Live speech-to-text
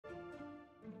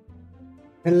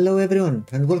Hello everyone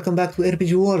and welcome back to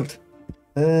RPG World.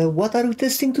 What are we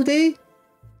testing today?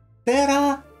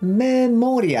 Terra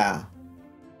Memoria.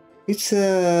 It's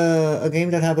a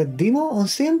game that have a demo on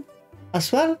Steam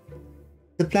as well.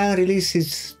 The planned release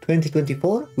is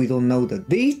 2024, we don't know the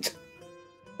date.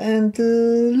 And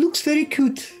looks very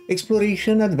cute.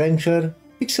 Exploration, adventure,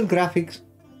 pixel graphics,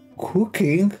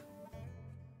 cooking.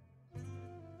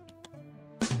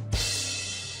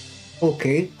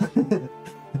 Okay.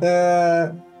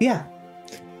 Yeah.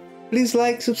 Please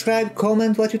like, subscribe,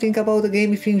 comment what you think about the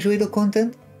game if you enjoy the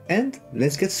content, and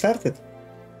let's get started.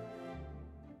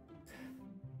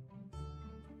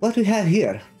 What we have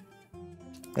here?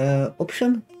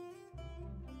 Option.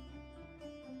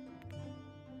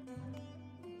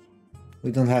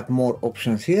 We don't have more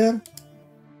options here.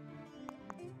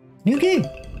 New game.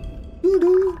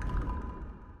 Doo-doo.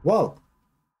 Wow.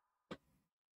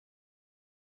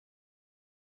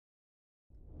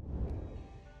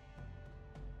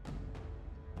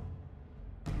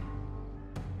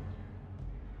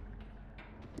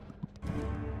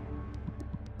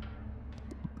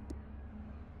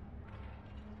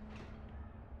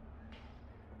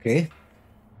 Okay.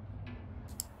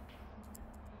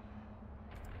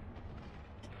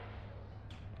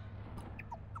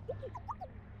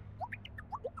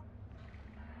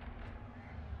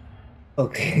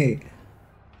 Okay.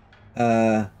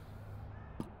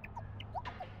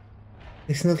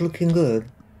 It's not looking good.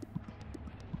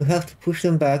 We have to push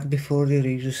them back before they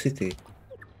reach the city.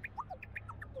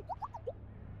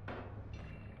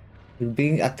 We're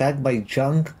being attacked by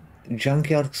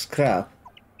junkyard scrap.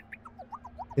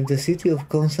 If the city of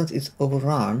Constance is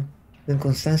overrun, then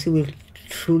Constancy will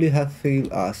truly have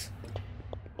failed us.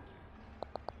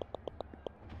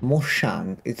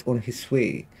 Moshang is on his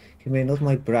way. He may not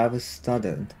my bravest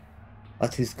student,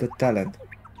 but he's got talent.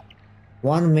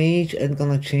 One mage ain't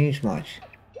gonna change much.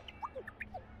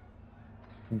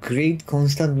 Great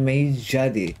constant mage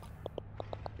Jadi.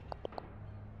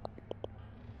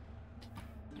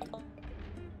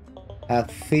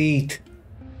 Have faith.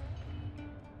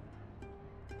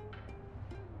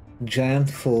 Giant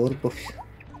fork of...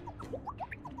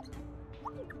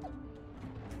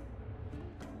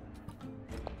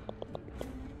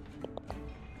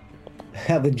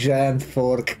 Have a giant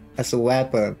fork as a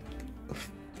weapon.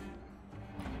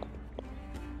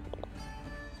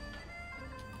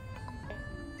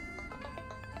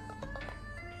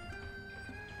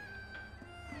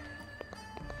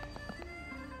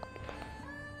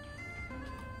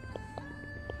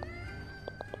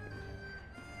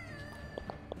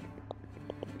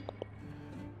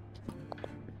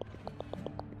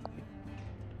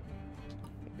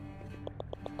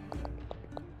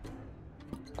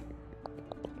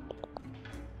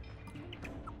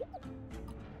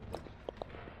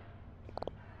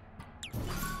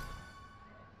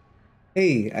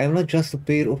 Hey, I'm not just a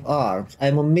pair of arms.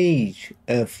 I'm a mage.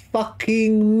 A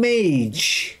fucking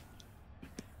mage.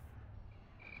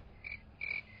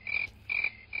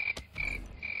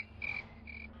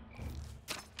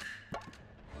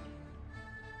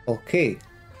 Okay.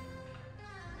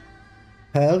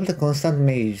 Help the constant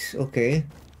mage. Okay.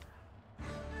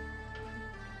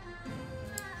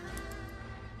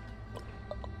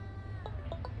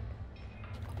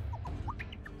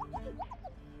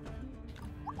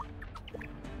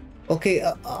 Okay,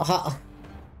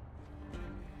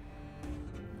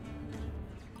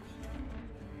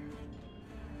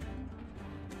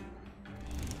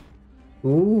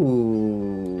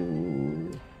 Ooh.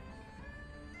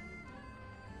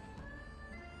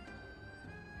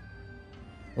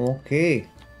 Okay.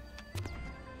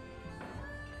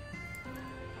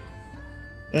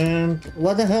 And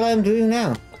what the hell I'm doing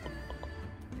now?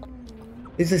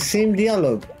 It's the same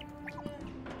dialogue.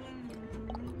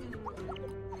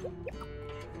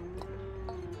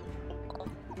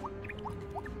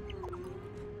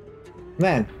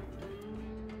 Man.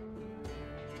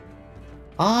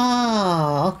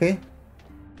 Ah, okay.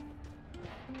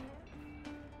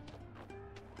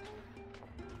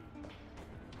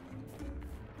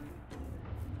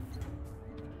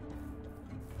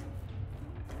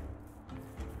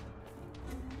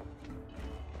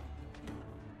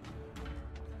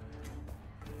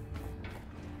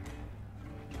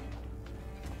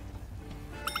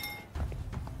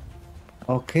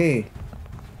 Okay.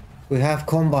 We have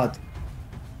combat.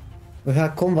 We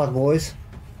have combat, boys.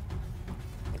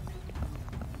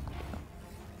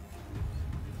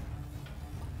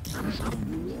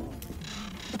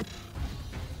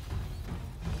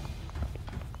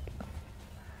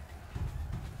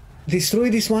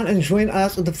 Destroy this one and join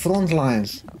us at the front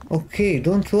lines. Okay,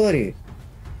 don't worry.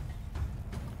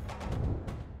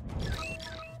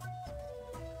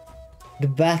 The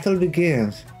battle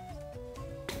begins.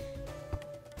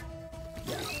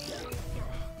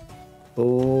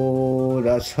 Oh,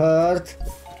 that's hurt.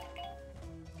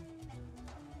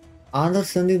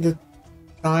 Understanding the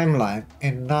timeline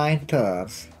in 9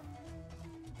 turns.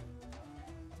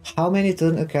 How many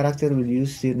turns a character will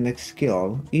use the next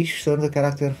skill? Each turn the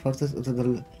character furthest to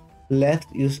the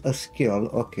left use a skill.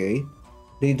 Okay.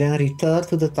 They then return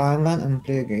to the timeline and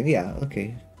play again. Yeah,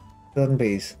 okay. Turn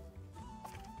base.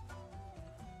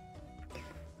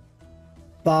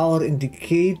 Power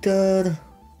indicator.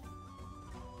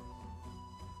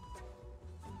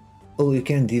 Oh, you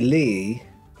can delay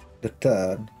the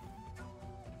turn.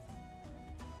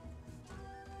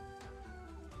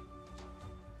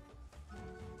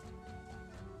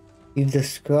 If the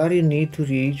square you need to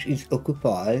reach is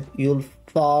occupied, you'll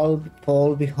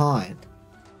fall behind.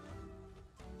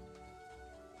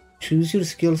 Choose your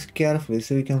skills carefully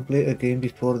so you can play a game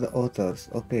before the others.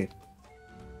 Okay.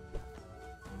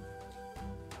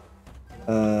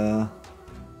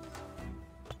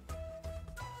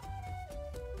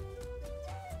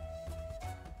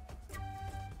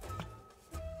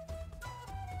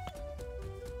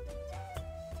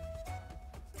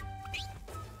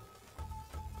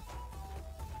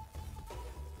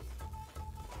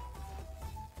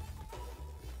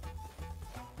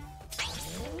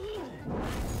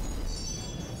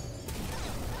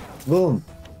 Boom.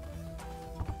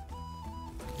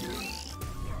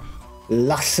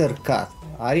 Laser cut.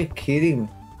 Are you kidding me?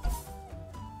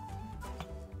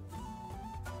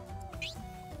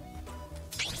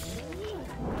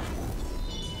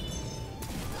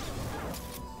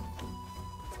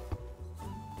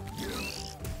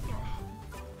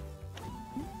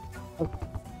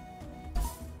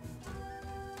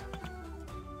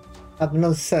 Have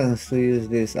no sense to use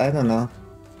this. I don't know.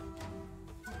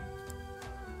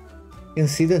 You can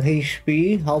see the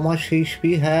HP, how much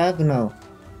HP have? No.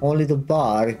 Only the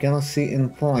bar. You cannot see in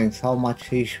points how much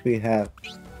HP have.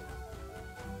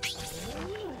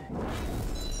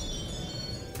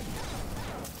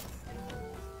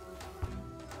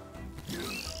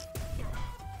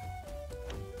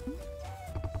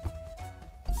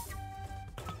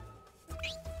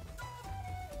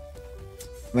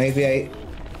 Maybe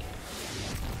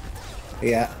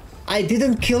yeah. I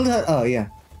didn't kill her. Oh, yeah.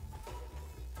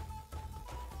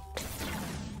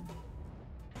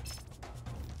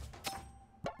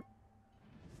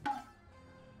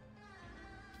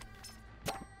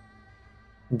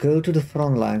 Go to the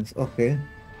front lines. Okay.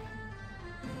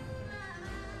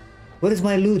 What is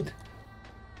my loot?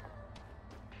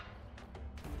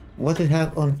 What do you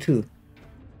have on 2?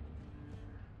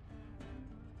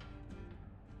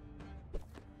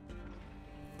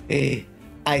 Hey,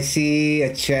 I see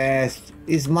a chest.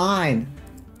 It's mine.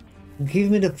 Give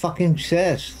me the fucking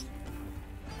chest.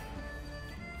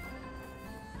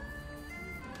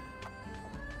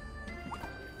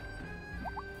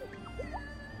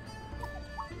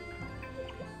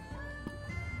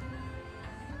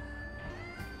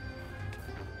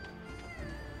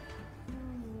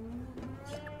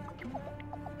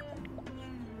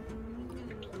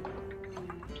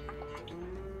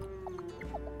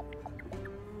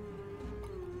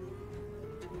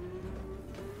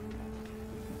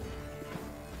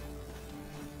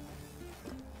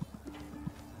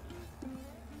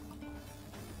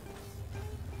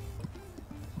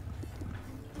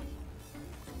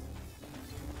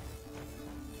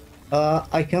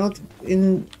 I cannot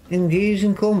engage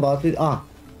in combat with... Ah,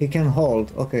 he can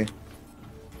hold. Okay.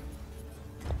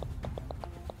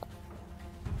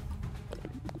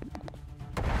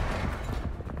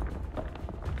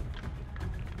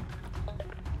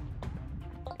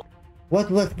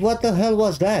 What the hell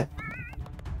was that?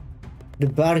 The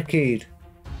barricade.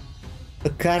 A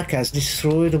carcass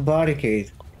destroyed the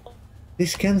barricade.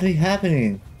 This can't be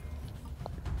happening.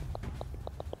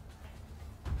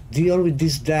 Deal with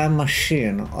this damn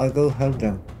machine. I'll go help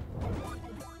them.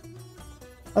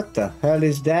 What the hell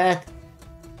is that?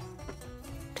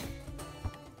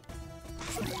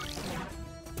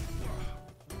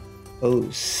 Oh,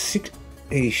 6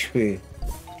 HP.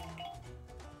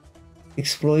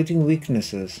 Exploiting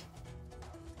weaknesses.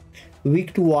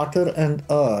 Weak to water and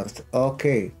earth.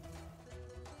 Okay.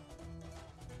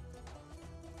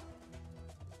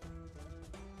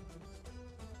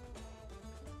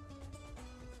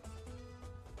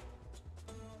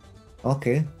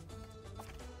 Okay.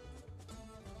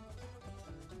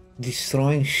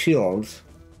 Destroying shields.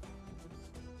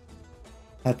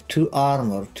 Have 2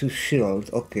 armor, 2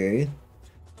 shields. Okay.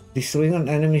 Destroying an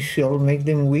enemy shield make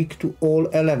them weak to all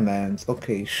elements.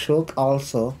 Okay. Shock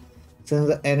also sends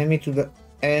the enemy to the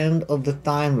end of the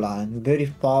timeline. Very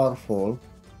powerful.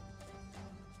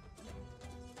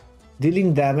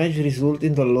 Dealing damage results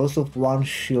in the loss of 1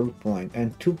 shield point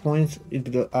and 2 points if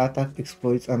the attack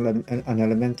exploits an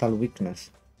elemental weakness.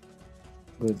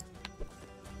 Good.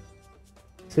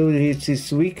 So it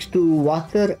is weak to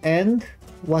water and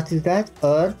what is that?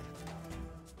 Earth?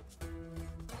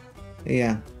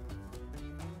 Yeah.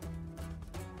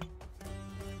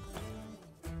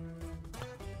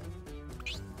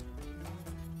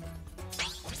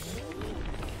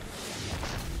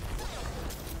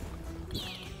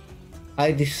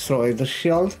 I destroy the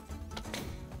shield.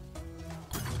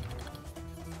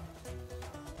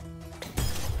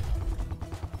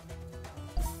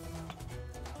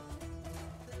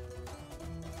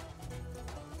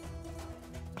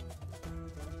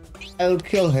 I'll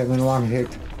kill him in 1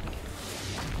 hit.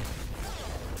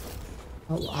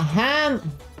 Oh, Ham!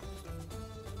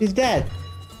 He's dead.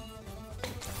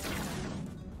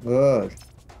 Good.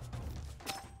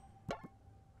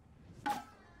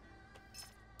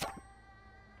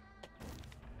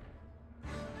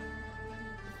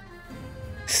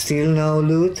 Still no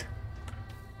loot?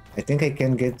 I think I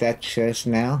can get that chest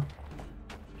now.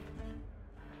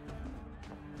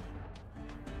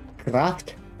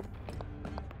 Craft?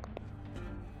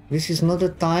 This is not the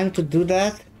time to do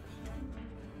that?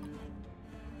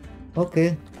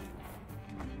 Okay.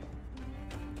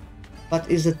 But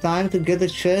is the time to get the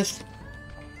chest?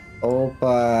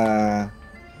 Opa.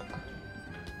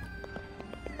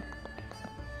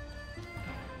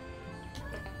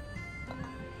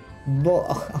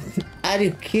 Are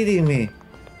you kidding me?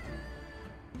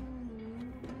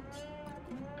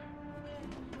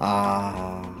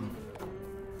 Ah.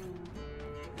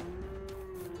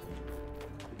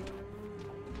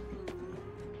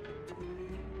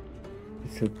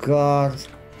 It's a guard.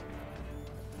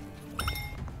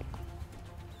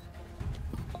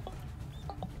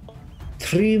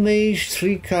 Three mage,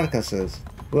 3 carcasses.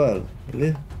 Well,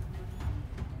 you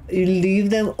leave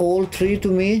them all 3 to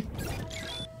me?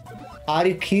 Are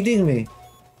you kidding me?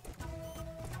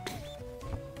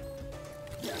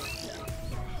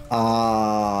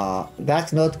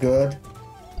 That's not good.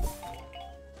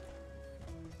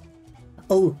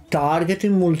 Oh,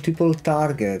 targeting multiple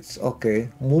targets. Okay.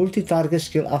 Multi-target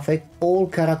skill affect all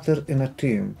characters in a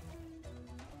team.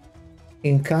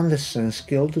 Incandescent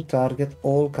skill to target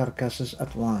all carcasses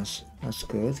at once. That's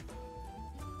good.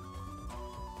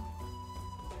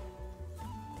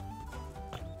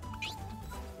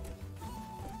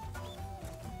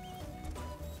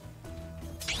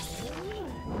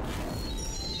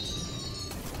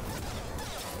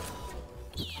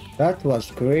 That was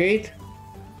great.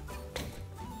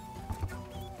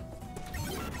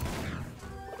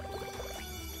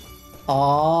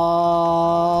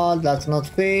 Oh, that's not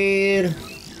fair.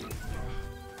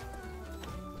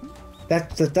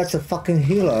 That's a fucking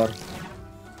healer.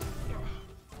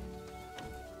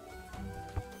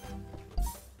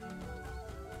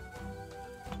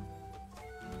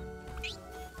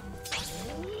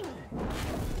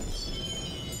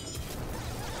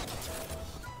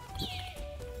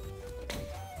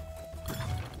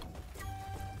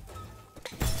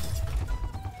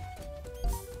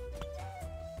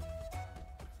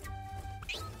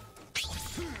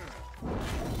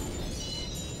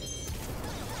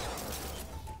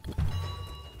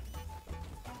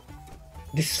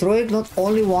 Destroyed not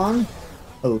only 1,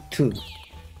 oh, 2.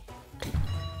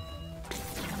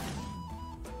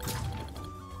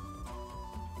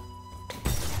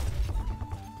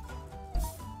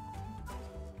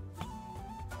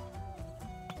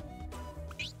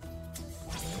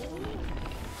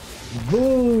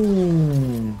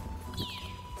 Boom!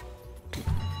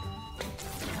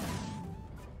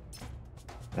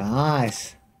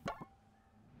 Nice.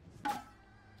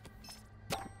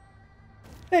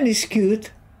 And it's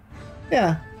cute.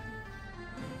 Yeah.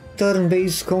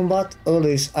 Turn-based combat,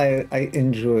 always I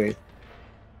enjoy it.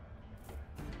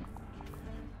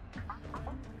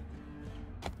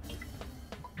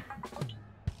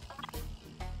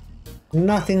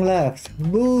 Nothing left.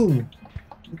 Boom!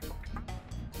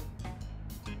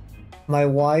 My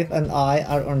wife and I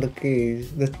are on the case,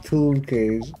 the tool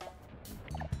case.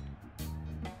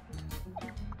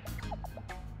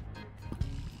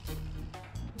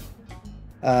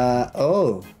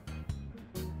 Oh.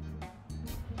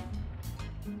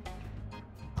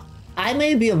 I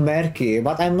may be a merchant,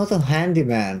 but I'm not a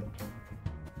handyman.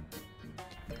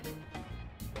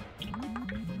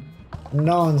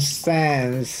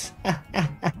 Nonsense.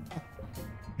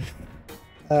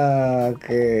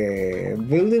 Okay.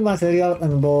 Building materials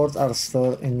and boards are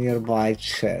stored in nearby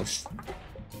chests.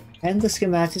 And the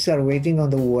schematics are waiting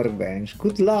on the workbench.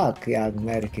 Good luck, young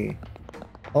Merky.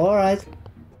 Alright,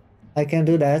 I can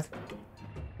do that.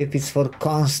 If it's for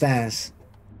Constance.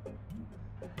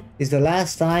 It's the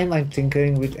last time I'm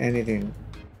tinkering with anything.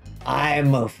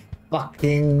 I'm a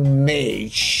fucking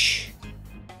mage.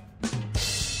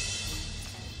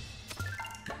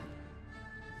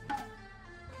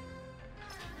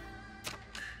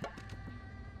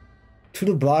 To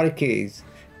the barricades.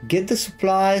 Get the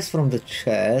supplies from the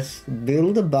chest,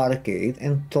 build a barricade,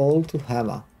 and toll to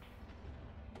hammer.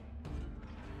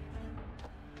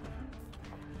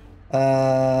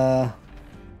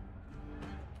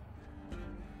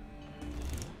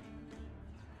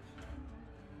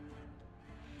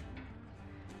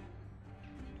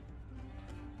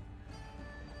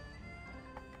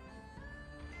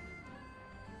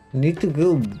 Need to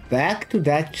go back to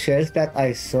that chest that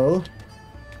I saw.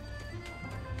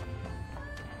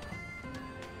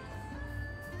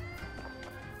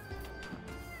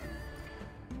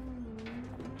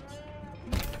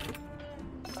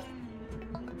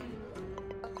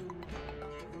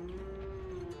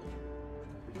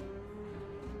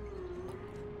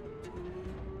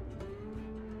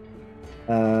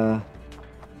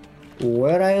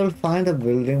 Where I will find the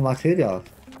building materials.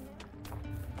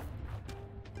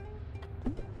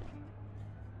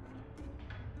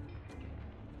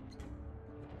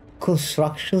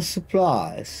 Construction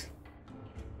supplies.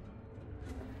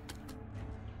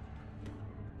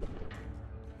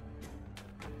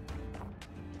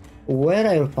 Where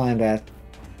I will find that?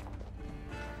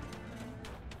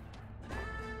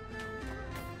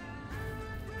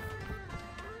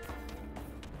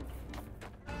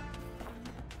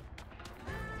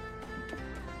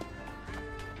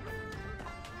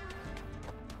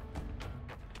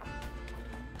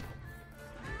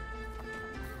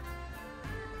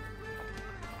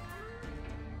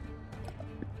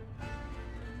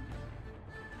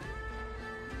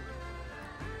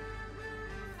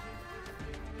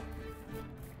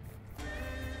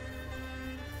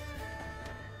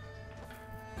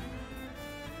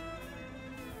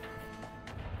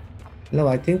 No,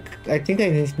 I think I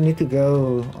need to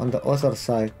go on the other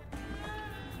side.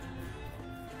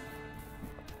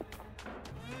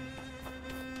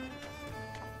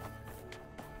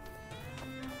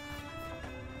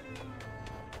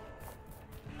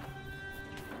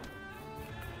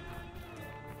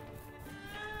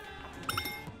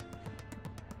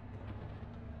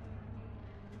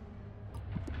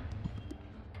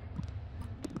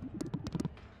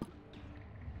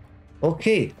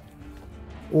 Okay.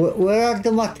 Where are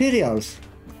the materials?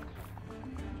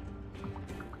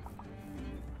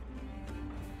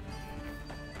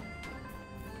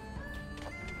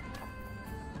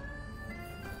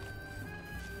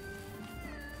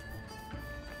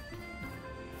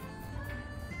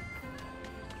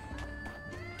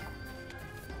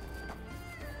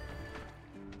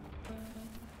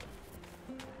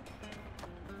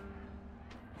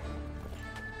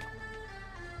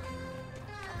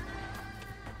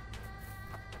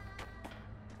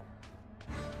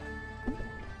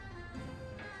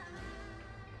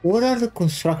 What are the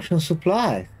construction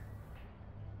supplies?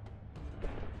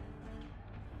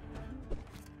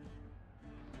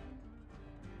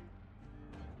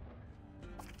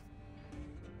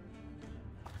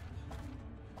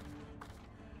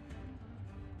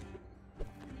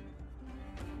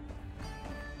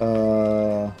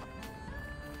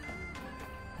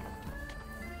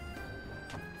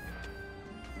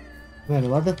 Man,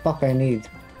 what the fuck I need?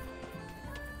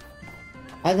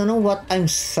 I don't know what I'm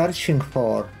searching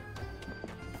for.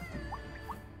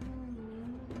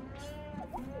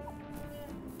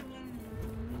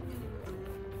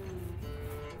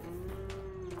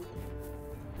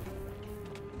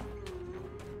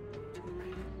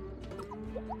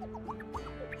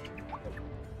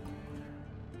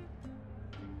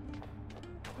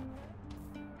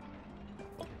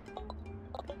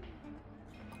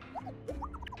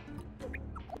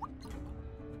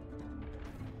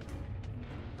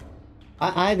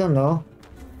 I don't know.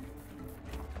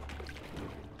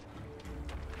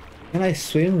 Can I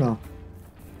swim now?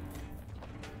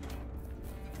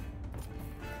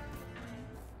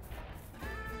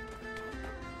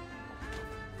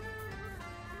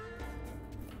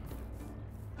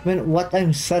 Man, what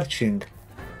I'm searching?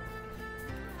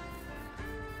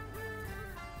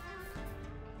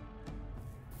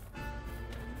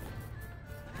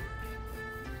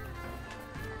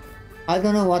 I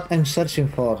don't know what I'm searching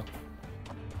for.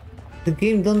 The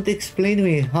game don't explain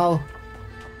me how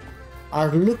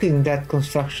are looking that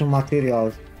construction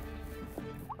materials.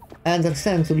 I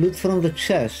understand to loot from the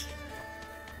chest.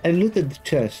 I looted the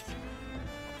chest.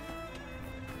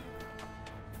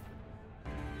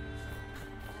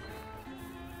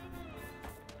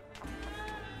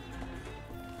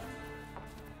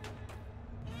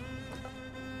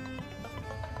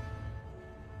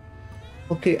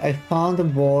 Okay, I found the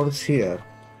boards here.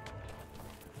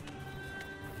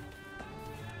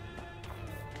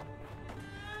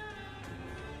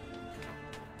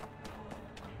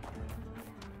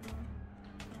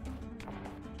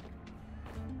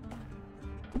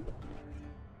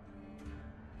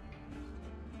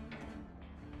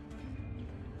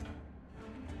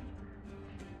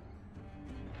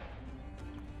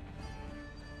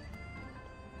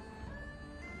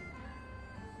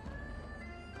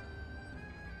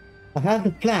 I have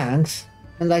the planks,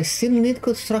 and I still need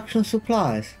construction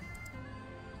supplies.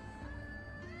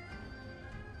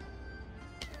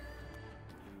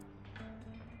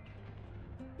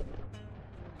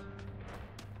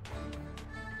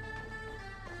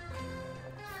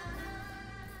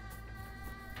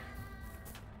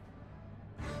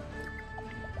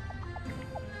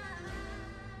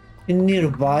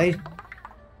 Nearby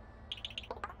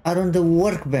are on the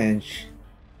workbench.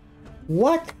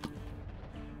 What?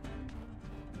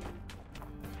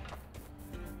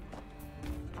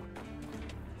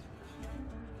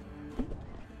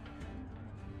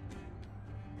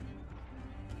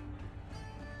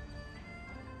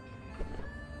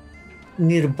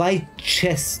 Nearby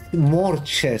chest, more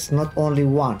chests, not only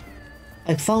one.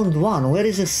 I found one. Where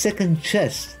is the second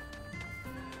chest?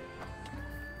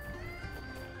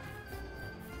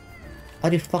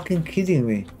 Are you fucking kidding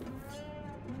me?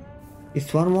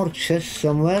 Is one more chest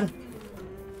somewhere?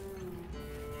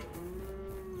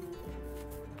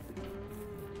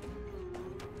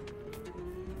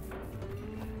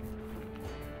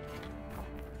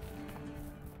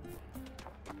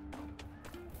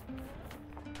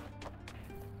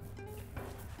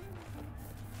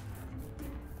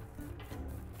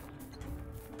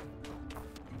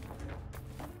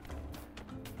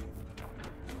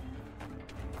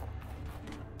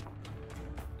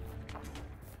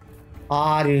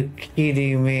 Are you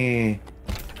kidding me?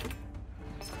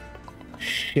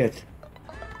 Shit.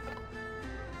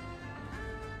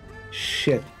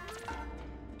 Shit.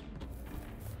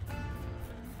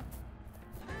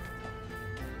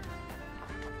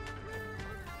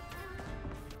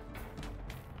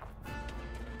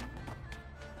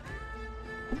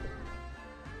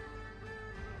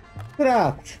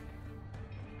 Cracked.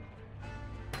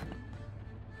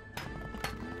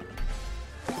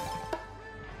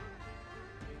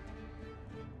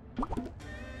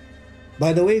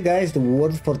 By the way, guys, the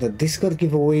word for the Discord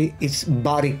giveaway is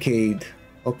barricade.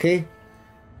 Okay?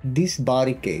 This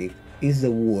barricade is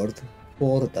the word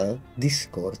for the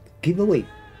Discord giveaway.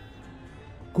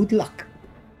 Good luck.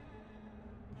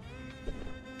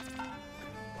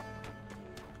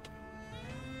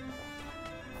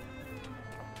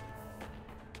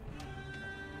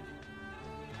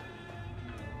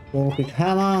 One quick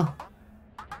hammer.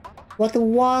 What a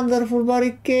wonderful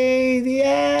barricade!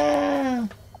 Yeah!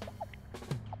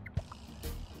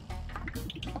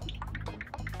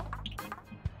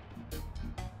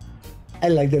 I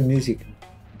like the music.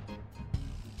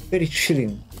 Very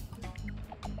chilling.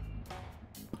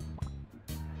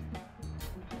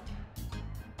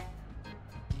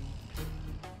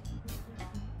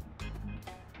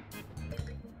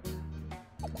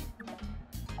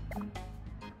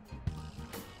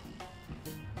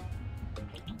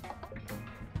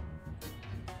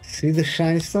 See the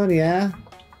shine stone, yeah?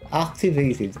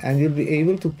 Activate it and you'll be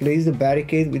able to place the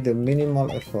barricade with the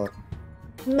minimal effort.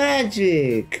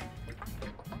 Magic!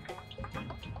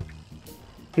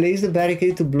 Place the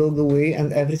barricade to block the way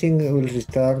and everything will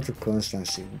return to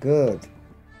constancy. Good.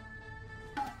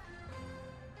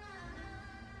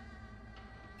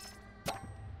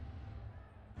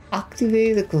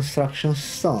 Activate the construction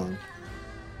stone.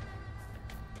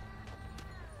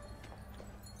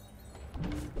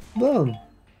 Boom.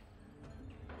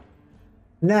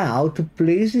 Now to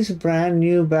place this brand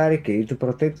new barricade to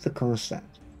protect the constant.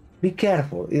 Be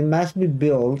careful, it must be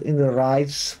built in the right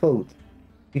spot.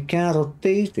 You can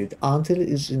rotate it until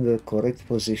it's in the correct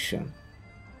position.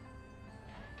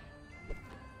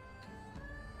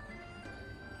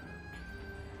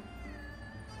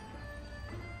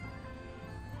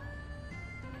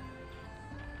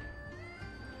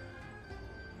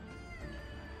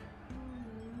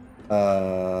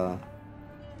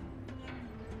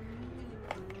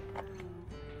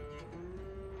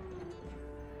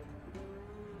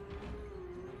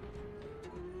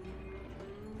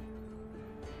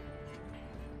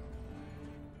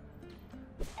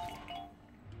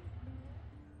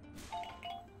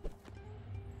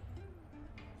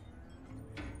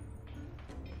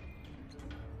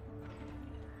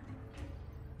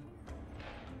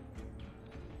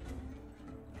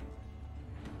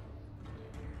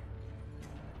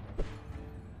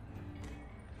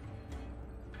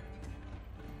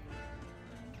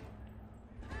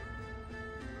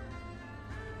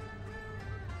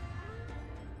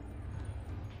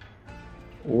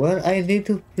 Where I need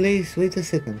to place, wait a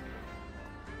second.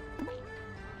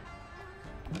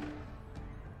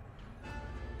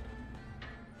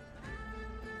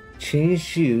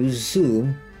 Change view,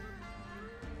 zoom.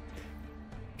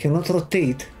 Cannot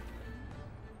rotate.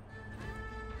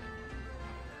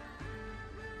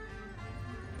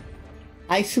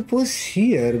 I suppose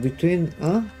here between,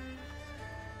 huh?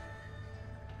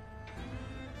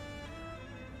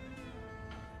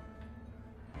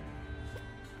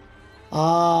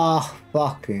 Ah,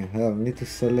 fucking hell, need to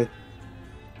select.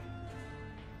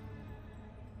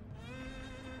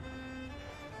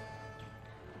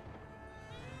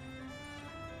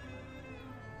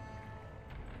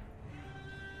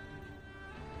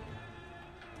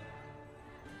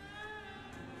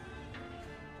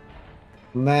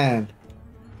 Man.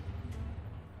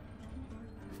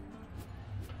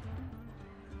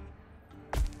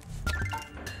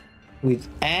 With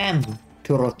M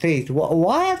to rotate.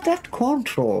 Why are that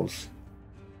controls?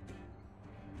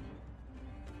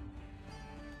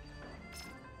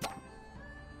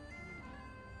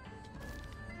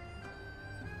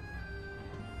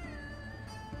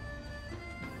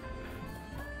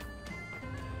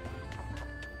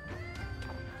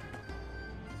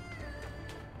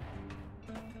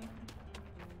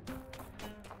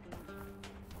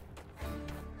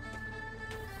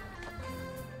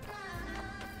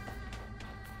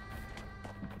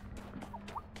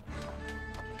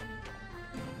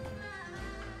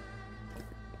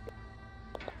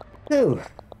 Oh.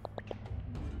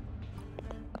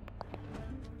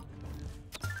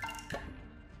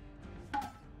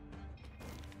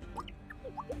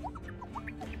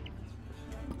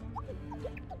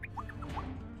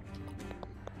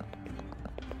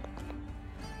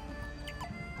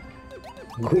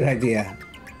 Good idea.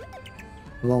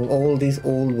 Among all these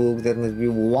old books, there must be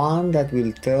one that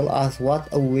will tell us what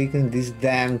awakened these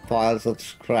damn piles of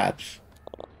scraps.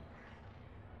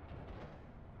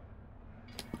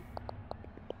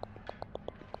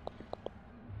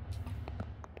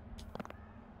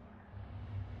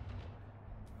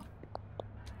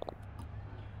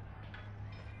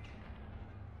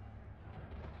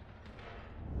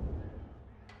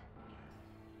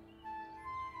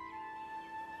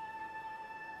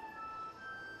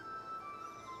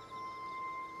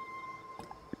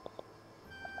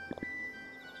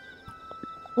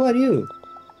 Who are you?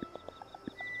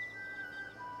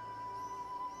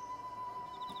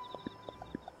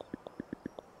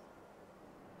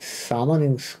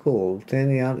 Summoning School,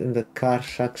 10 yards in the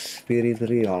Karshak spirit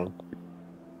realm.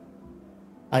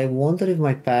 I wonder if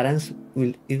my parents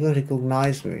will even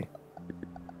recognize me.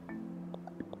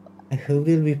 I hope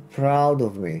they'll be proud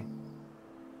of me.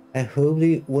 I hope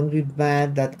they won't be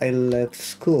mad that I left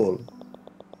school.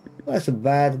 That's a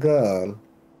bad girl.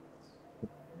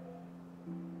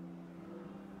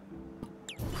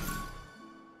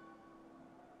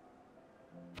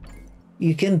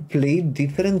 You can play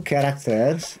different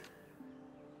characters.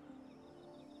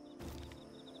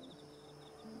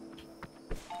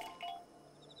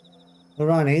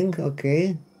 Running,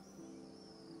 okay.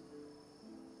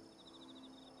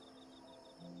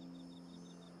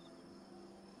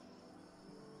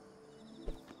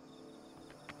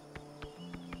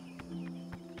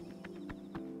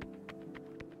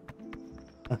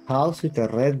 A house with a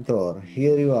red door.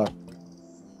 Here you are.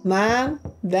 Mom,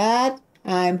 Dad,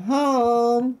 I'm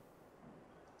home.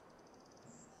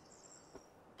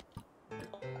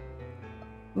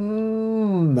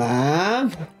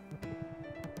 Mom?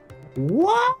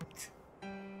 What?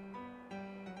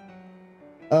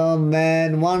 Oh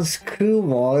man, one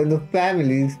screwball in the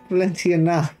family is plenty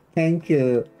enough. Thank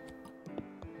you.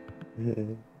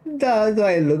 Does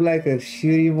I look like a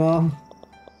shitty mom?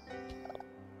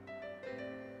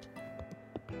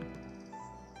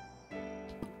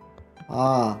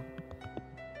 Ah.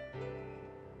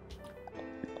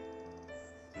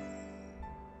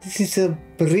 This is a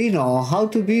Brino. How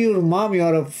to be your mom?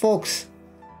 You're a fox.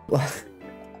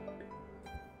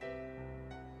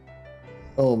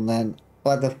 Oh man,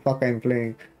 what the fuck I'm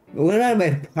playing? Where are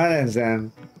my parents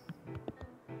then?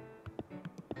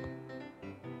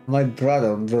 My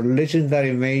brother, the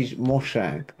legendary mage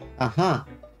Moshank. Aha,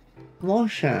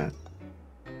 Moshank.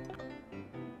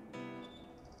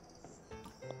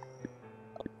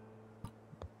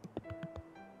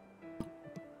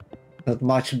 Not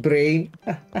much brain.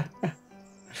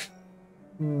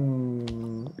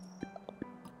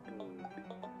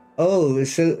 Oh,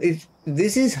 so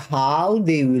this is how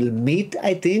they will meet,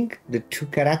 I think. The two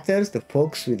characters, the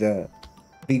folks with the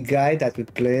big guy that we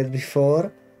played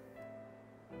before.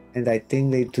 And I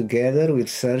think they together will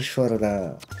search for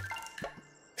the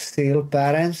still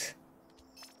parents.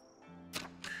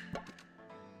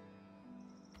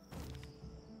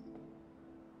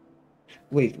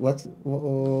 Wait, what's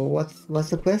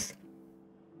the quest?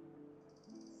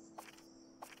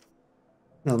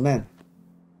 No, man.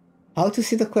 How to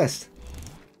see the quest?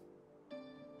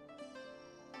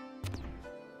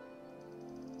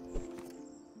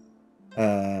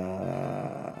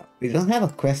 We don't have a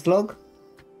quest log?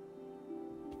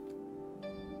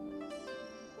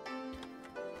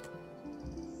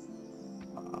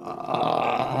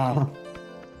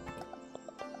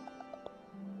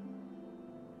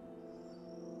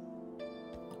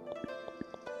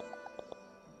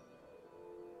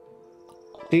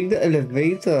 Take the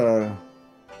elevator.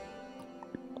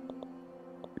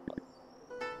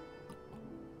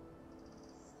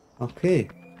 Okay.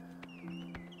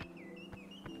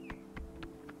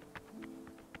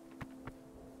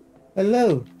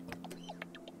 Hello.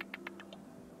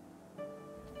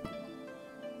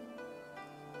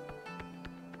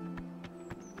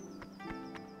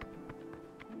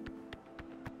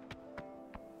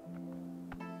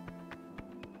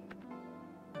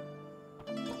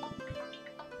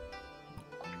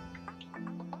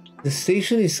 The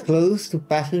station is closed to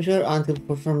passenger until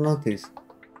further notice.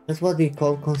 That's what they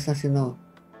call Constantino.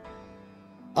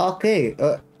 Okay.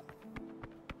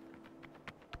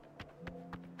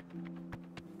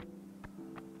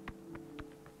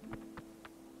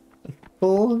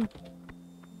 Phone.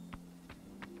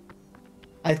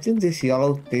 I think this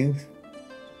yellow thing.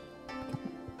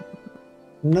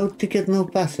 No ticket, no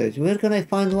passage. Where can I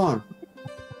find one?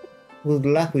 Good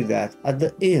luck with that. At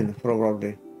the inn,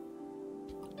 probably.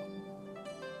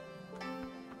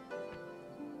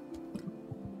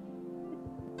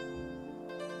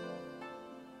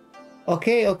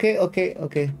 Okay.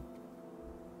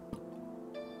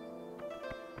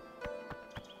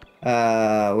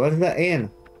 Where's the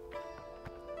inn?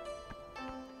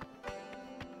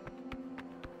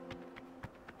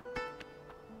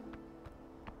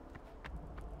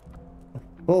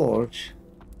 Forge.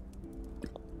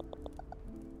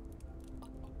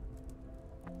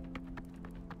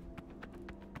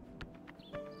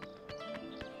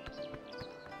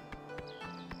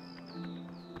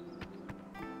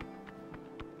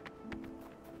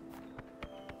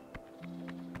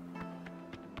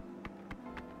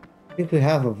 I think we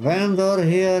have a vendor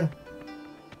here.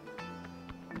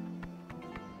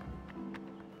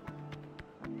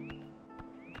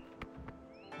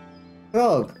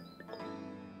 Frog.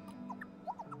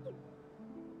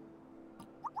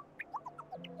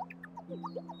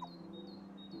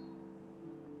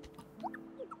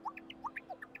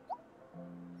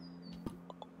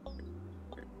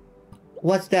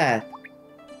 What's that?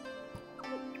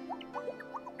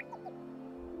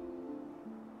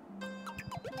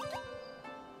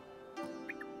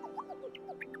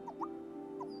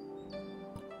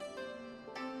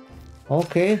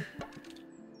 Okay.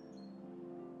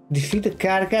 Defeat the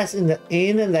carcass in the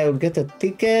inn and I will get a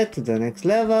ticket to the next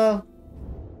level.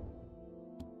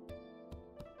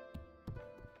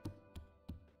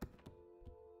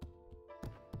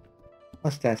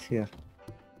 What's that here?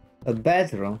 A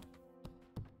bedroom.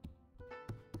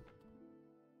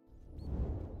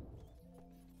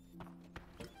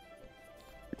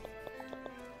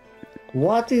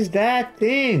 What is that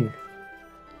thing?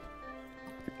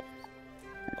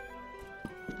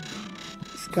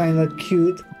 It's kind of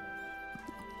cute.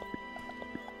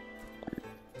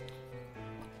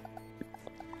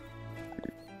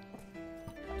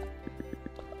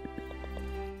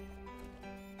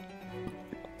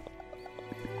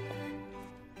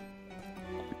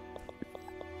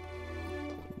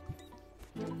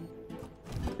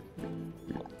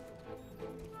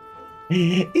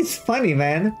 It's funny,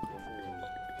 man.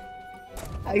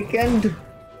 I can't.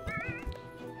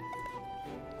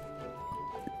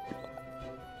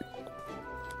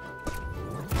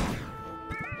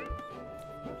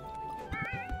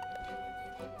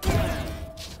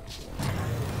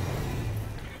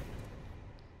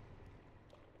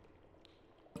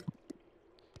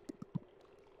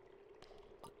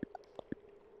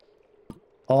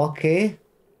 Okay.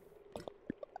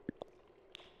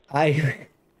 I.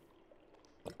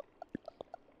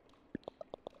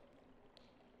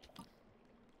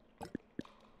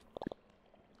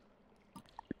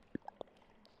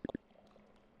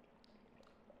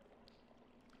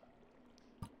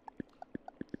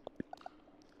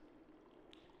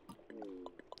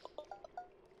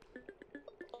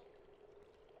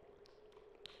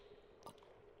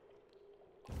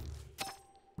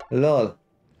 Lol.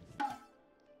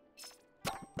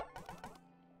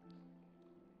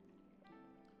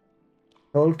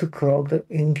 Told to crawl the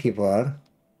innkeeper.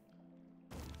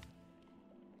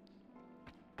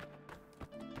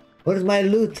 Where's my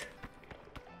loot?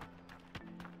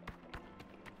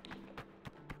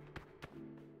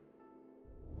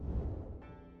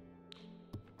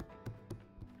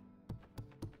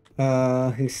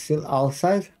 He's still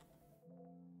outside.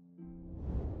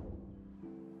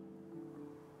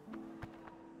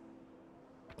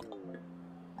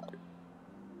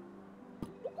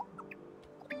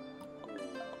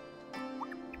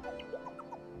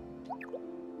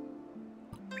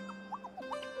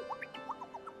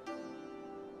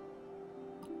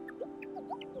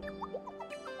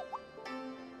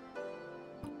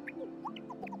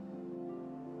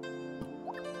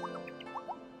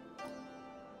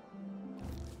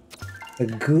 A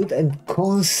good and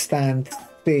constant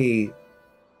fee.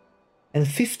 And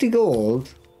 50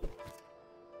 gold.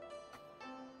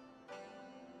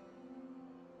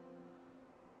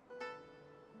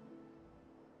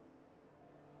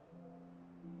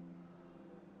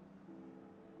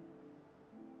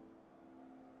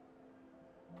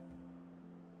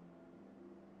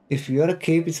 If you're a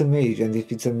cape, it's a mage, and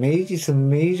if it's a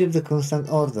mage of the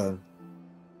constant order.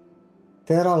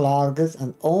 Terra largest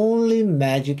and only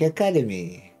magic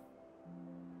academy.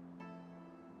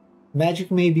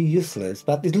 Magic may be useless,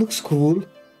 but it looks cool.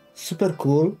 Super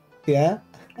cool, yeah?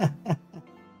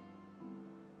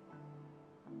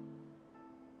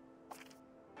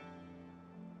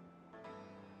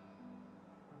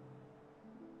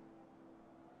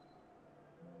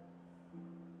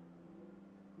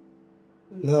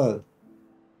 Lol.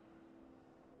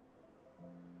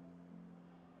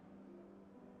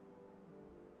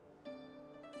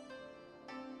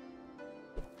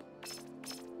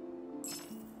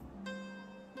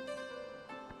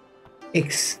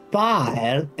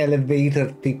 Expired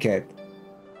elevator ticket.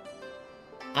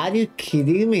 Are you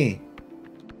kidding me?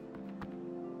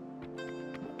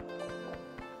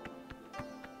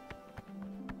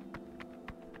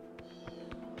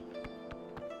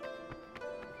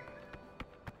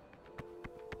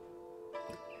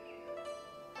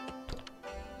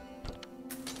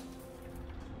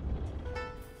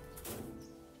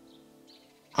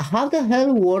 How the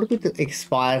hell work with the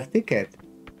expired ticket?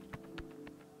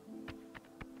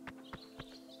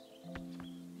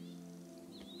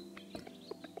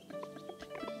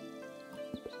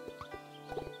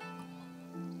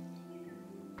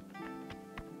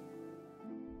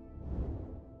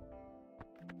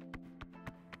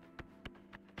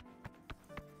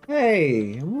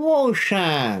 Hey,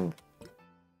 Moshang!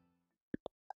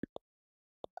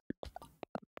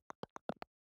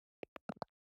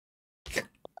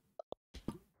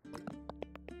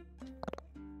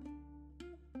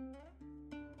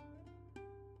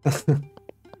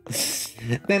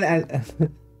 Then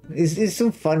it's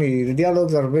so funny. The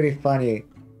dialogues are very funny.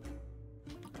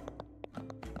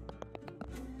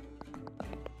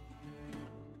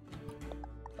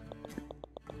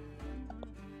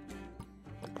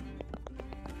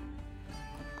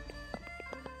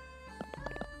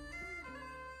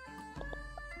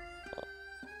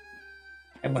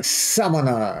 I'm a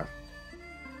summoner.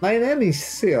 My name is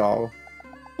Seal.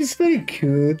 She's very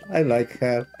cute. I like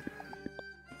her.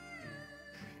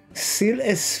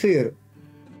 Seal Sphere,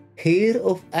 Hair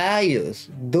of Aios,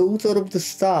 daughter of the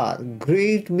star,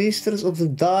 great mistress of the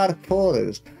dark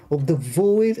forest, of the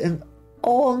void and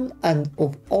on and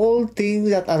of all things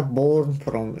that are born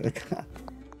from it.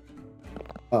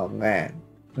 Oh man.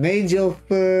 Mage of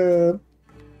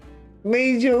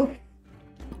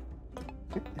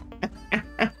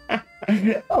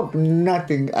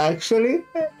nothing actually.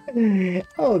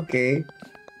 Okay.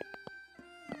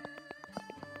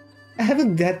 I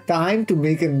haven't had time to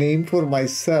make a name for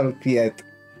myself yet.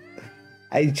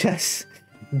 I just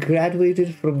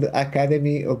graduated from the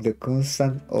Academy of the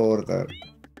Constant Order.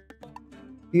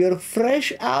 You're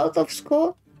fresh out of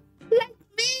school? Like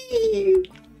me!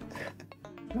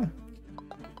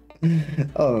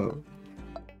 Oh.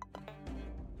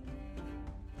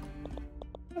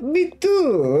 Me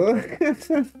too!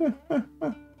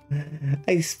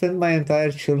 I spent my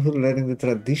entire childhood learning the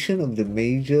tradition of the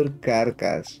major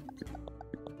carcass.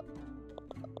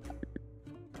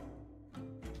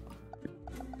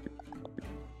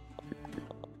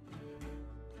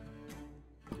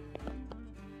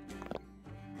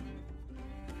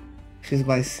 She's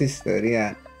my sister,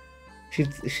 yeah. She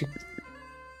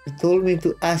told me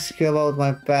to ask you about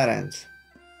my parents.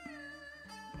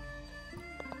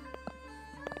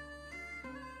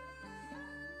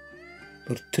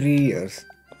 For 3 years.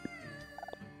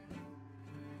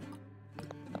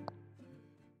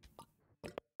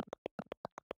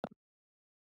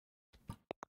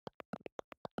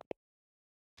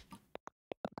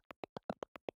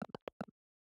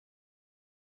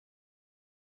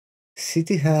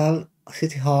 City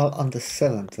Hall on the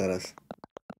 7th terrace.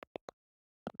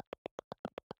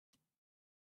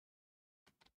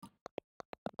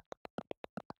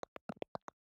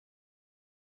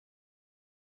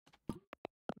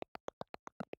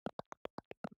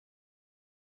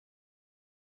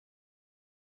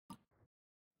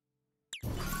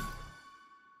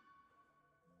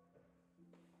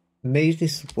 Mainly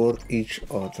support each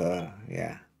other,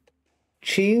 yeah.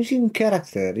 Changing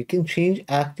character. You can change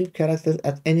active characters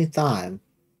at any time.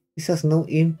 This has no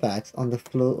impact on the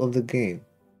flow of the game.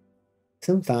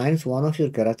 Sometimes one of your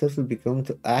characters will become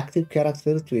the active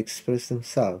character to express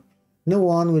themselves. No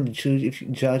one will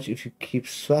judge if you keep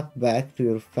swap back to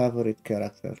your favorite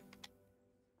character.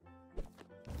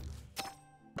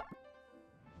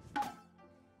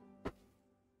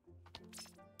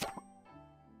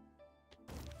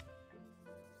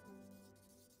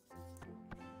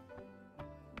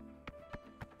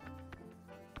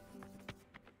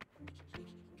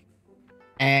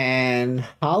 And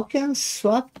how can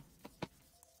swap?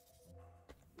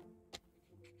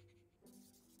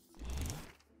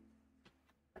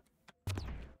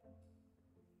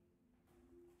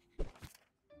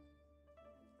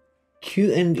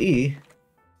 Q and E.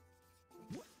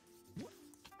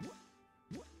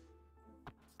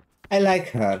 I like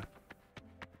her.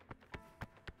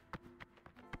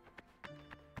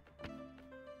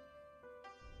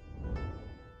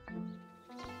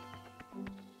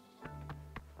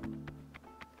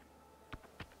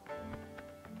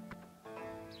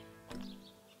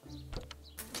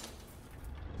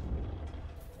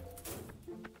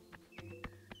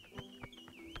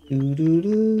 Doo -doo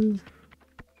 -doo.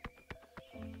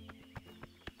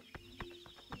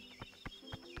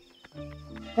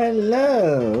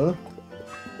 Hello.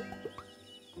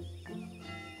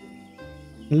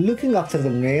 Looking after the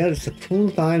mayor is a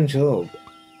full-time job.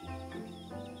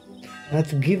 I had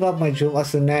to give up my job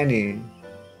as a nanny.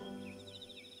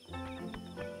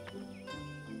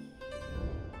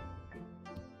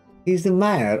 He's the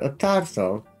mayor, a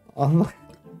turtle. Oh my.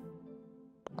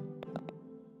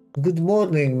 Good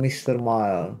morning, Mr.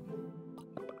 Mile.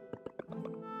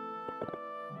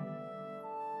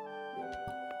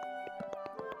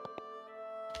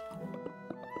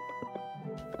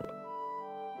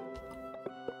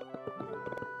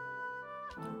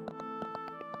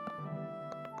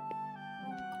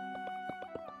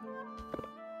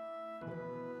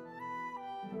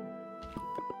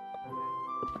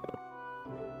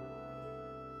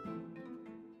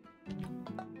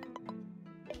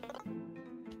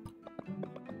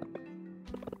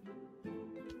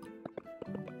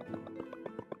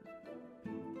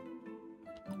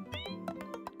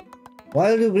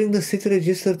 Why do you bring the city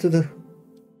register to the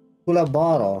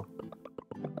Kulabara?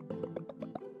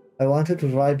 I wanted to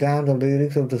write down the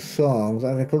lyrics of the songs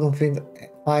and I couldn't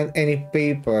find any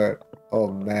paper.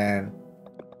 Oh man.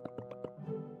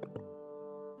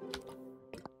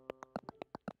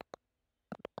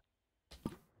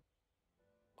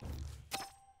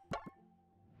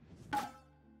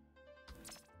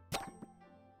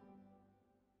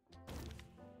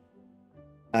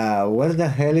 Where the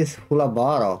hell is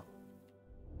Kulabara?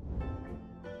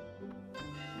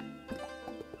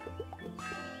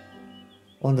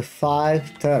 On the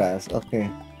 5 terrace, okay.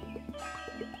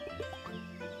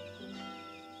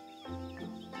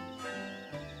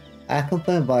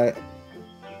 Accompanied by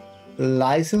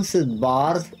licensed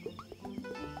bard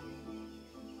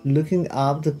looking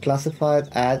up the classified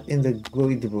ad in the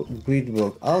grid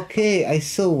book. Okay, I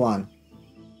saw one.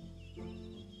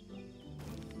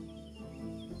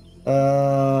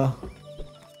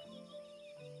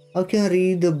 How can I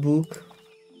read the book?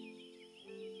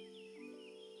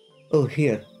 Oh,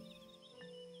 here.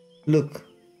 Look.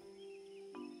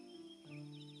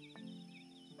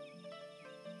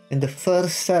 In the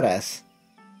first terrace.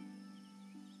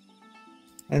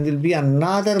 And will be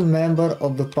another member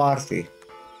of the party.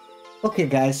 Okay,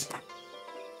 guys.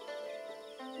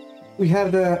 We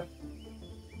have a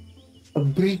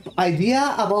brief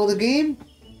idea about the game.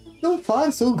 So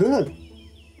far, so good.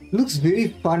 Looks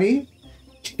very funny,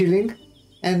 chilling,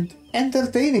 and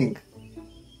entertaining.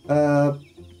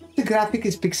 The graphic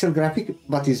is pixel graphic,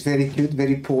 but it's very cute,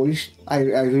 very polished. I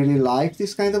really like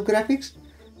this kind of graphics.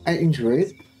 I enjoy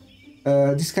it.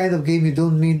 This kind of game, you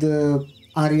don't need the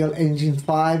Unreal Engine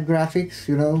 5 graphics,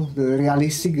 you know, the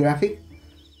realistic graphic.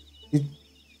 It's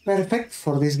perfect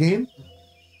for this game.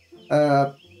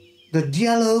 The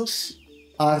dialogues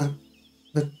are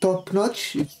the top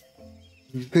notch. It's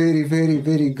very, very,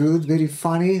 very good, very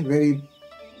funny, very...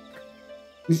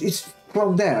 It's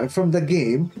from there, from the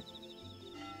game.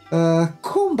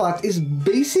 Combat is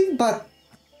basic, but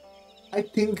I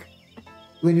think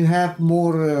when you have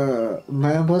more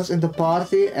members in the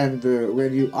party and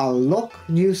when you unlock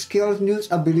new skills, new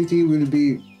ability will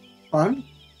be fun.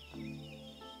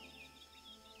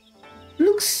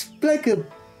 Looks like a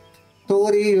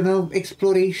story, you know,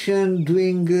 exploration,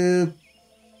 doing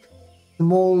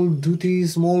small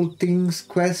duties, small things,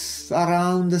 quests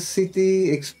around the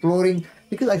city, exploring.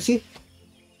 Because I see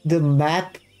the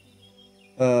map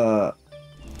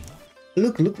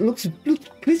looks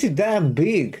pretty damn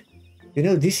big. You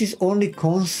know, this is only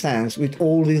Constance with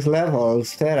all these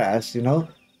levels, terras, you know.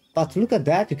 But look at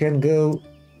that, you can go,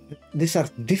 these are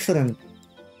different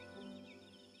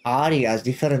areas,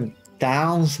 different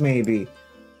towns maybe,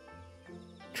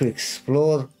 to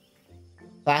explore,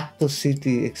 Facto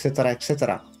City, etc,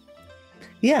 etc.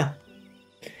 Yeah,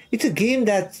 it's a game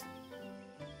that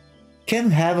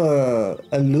can have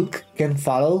a look, can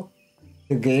follow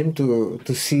the game to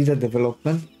see the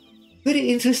development.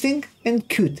 Very interesting and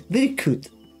cute, very cute.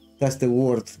 That's the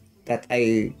word that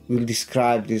I will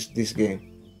describe this game.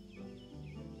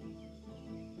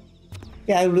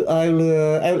 Yeah, I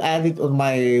will add it on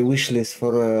my wish list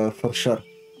for sure.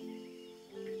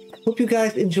 Hope you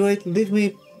guys enjoyed. Leave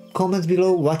me comments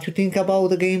below what you think about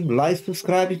the game. Like,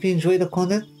 subscribe if you enjoy the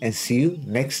content, and see you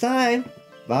next time.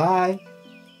 Bye.